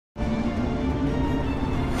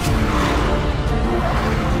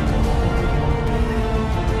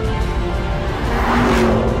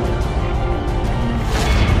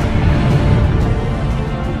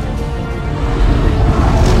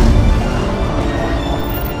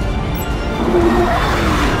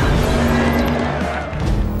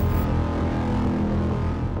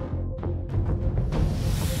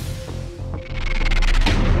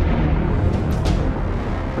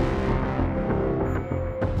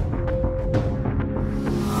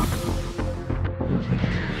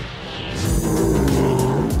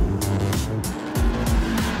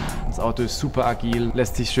Auto ist super agil,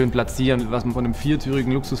 lässt sich schön platzieren, was man von einem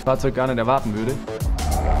viertürigen Luxusfahrzeug gar nicht erwarten würde.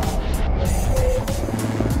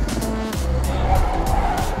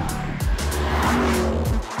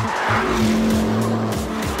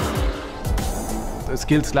 Es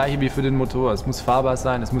gilt das Gleiche wie für den Motor. Es muss fahrbar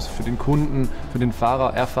sein, es muss für den Kunden, für den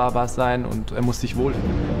Fahrer erfahrbar sein und er muss sich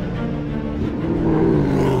wohlfühlen.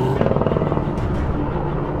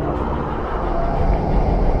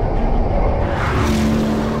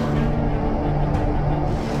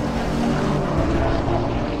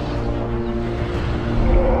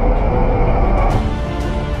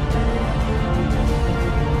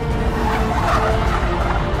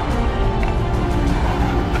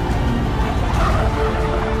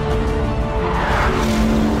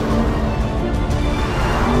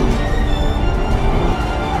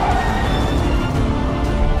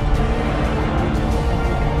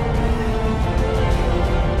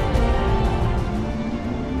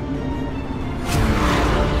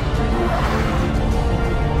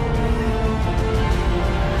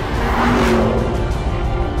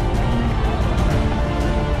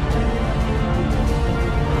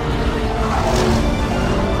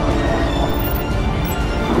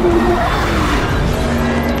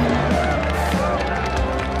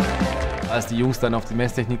 Als die Jungs dann auf die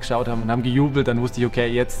Messtechnik geschaut haben und haben gejubelt, dann wusste ich, okay,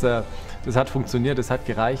 jetzt, das hat funktioniert, das hat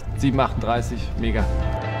gereicht. 7,38, mega.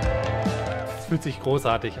 Es fühlt sich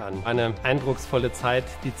großartig an. Eine eindrucksvolle Zeit,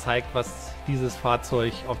 die zeigt, was dieses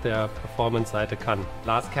Fahrzeug auf der Performance-Seite kann.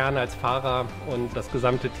 Lars Kern als Fahrer und das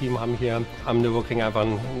gesamte Team haben hier am Nürburgring einfach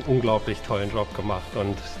einen unglaublich tollen Job gemacht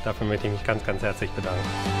und dafür möchte ich mich ganz, ganz herzlich bedanken.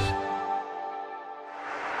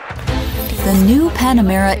 The new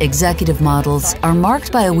Panamera executive models are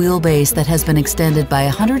marked by a wheelbase that has been extended by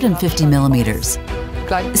 150 millimeters.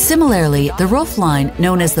 Similarly, the roofline,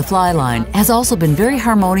 known as the flyline, has also been very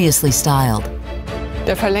harmoniously styled.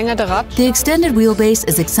 The extended wheelbase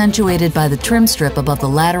is accentuated by the trim strip above the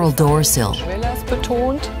lateral door sill.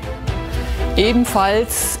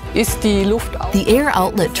 The air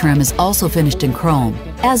outlet trim is also finished in chrome,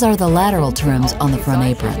 as are the lateral trims on the front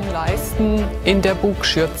apron.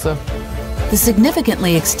 The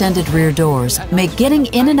significantly extended rear doors make getting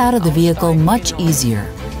in and out of the vehicle much easier.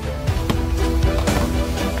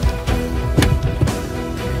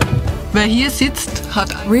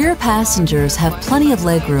 Rear passengers have plenty of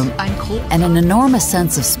legroom and an enormous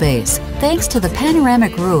sense of space, thanks to the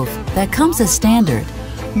panoramic roof that comes as standard,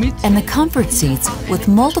 and the comfort seats with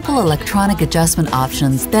multiple electronic adjustment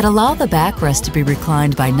options that allow the backrest to be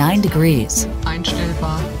reclined by 9 degrees.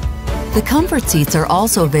 The comfort seats are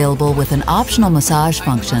also available with an optional massage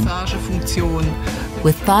function,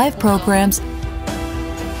 with 5 programs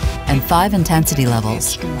and 5 intensity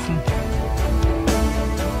levels.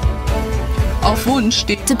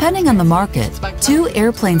 Depending on the market, 2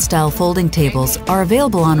 airplane-style folding tables are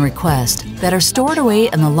available on request that are stored away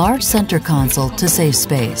in the large center console to save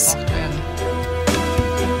space.